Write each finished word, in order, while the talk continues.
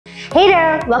Hey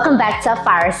there! Welcome back to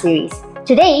F.I.R.E series.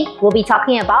 Today, we'll be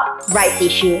talking about rights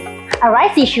issue. A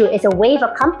rights issue is a way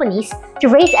for companies to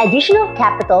raise additional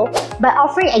capital by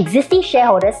offering existing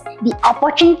shareholders the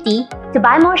opportunity to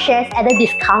buy more shares at a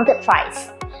discounted price.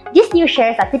 These new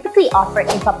shares are typically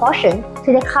offered in proportion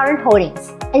to their current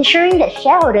holdings, ensuring that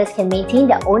shareholders can maintain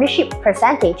their ownership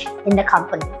percentage in the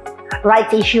company.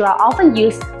 Rights issue are often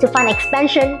used to fund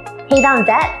expansion, pay down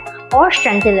debt, or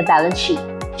strengthen the balance sheet.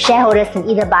 Shareholders can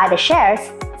either buy the shares,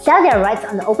 sell their rights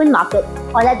on the open market,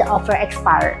 or let the offer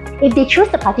expire. If they choose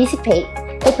to participate,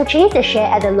 they purchase the share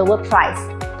at a lower price,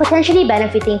 potentially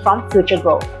benefiting from future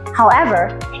growth.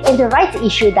 However, if the rights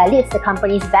issue dilutes the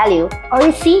company's value or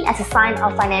is seen as a sign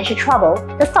of financial trouble,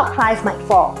 the stock price might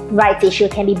fall. Rights issue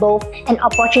can be both an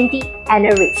opportunity and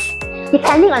a risk,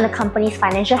 depending on the company's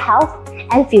financial health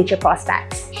and future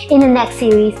prospects. In the next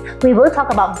series, we will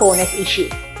talk about bonus issue.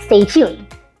 Stay tuned!